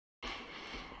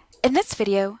In this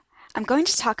video, I'm going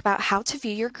to talk about how to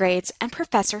view your grades and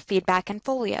professor feedback in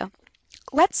Folio.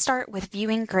 Let's start with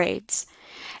viewing grades.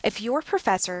 If your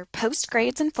professor posts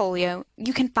grades in Folio,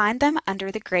 you can find them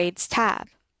under the Grades tab.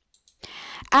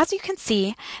 As you can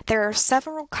see, there are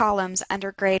several columns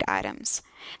under grade items,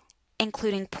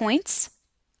 including points,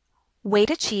 weight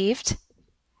achieved,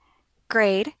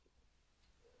 grade,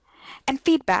 and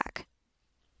feedback.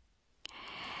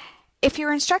 If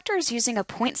your instructor is using a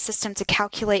point system to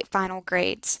calculate final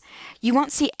grades, you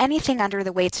won't see anything under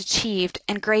the weights achieved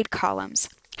and grade columns.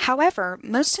 However,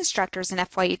 most instructors in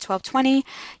FYE 1220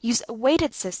 use a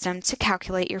weighted system to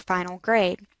calculate your final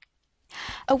grade.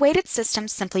 A weighted system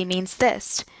simply means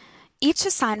this: each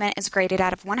assignment is graded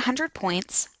out of 100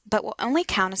 points, but will only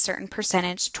count a certain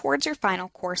percentage towards your final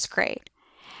course grade.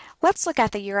 Let's look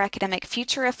at the Your Academic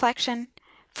Future reflection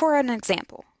for an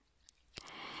example.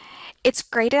 It's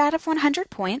graded out of 100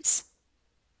 points,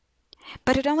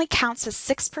 but it only counts as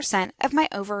 6% of my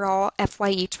overall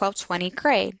FYE 1220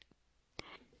 grade.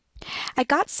 I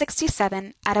got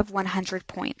 67 out of 100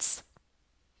 points.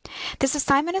 This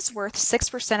assignment is worth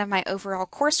 6% of my overall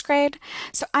course grade,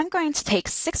 so I'm going to take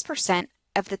 6%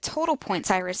 of the total points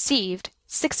I received,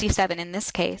 67 in this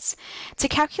case, to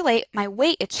calculate my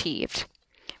weight achieved,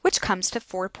 which comes to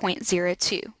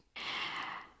 4.02.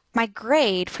 My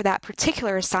grade for that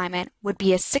particular assignment would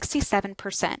be a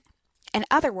 67%. In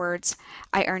other words,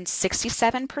 I earned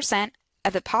 67%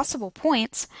 of the possible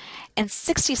points and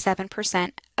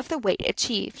 67% of the weight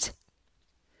achieved.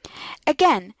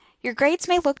 Again, your grades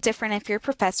may look different if your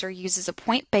professor uses a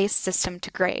point-based system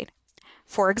to grade.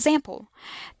 For example,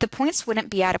 the points wouldn't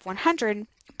be out of 100,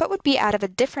 but would be out of a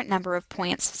different number of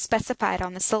points specified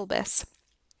on the syllabus.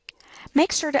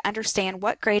 Make sure to understand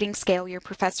what grading scale your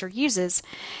professor uses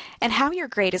and how your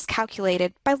grade is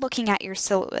calculated by looking at your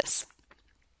syllabus.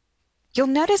 You'll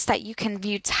notice that you can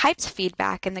view typed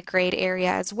feedback in the grade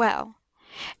area as well.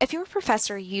 If your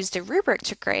professor used a rubric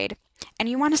to grade and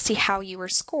you want to see how you were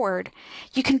scored,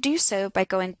 you can do so by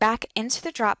going back into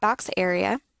the Dropbox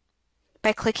area,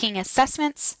 by clicking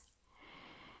Assessments,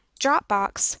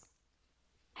 Dropbox,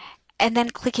 and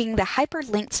then clicking the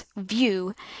hyperlinked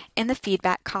View in the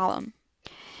feedback column.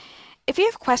 If you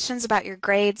have questions about your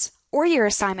grades or your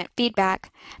assignment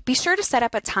feedback, be sure to set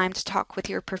up a time to talk with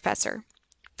your professor.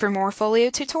 For more Folio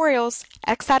tutorials,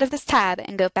 X out of this tab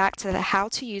and go back to the How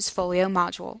to Use Folio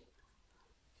module.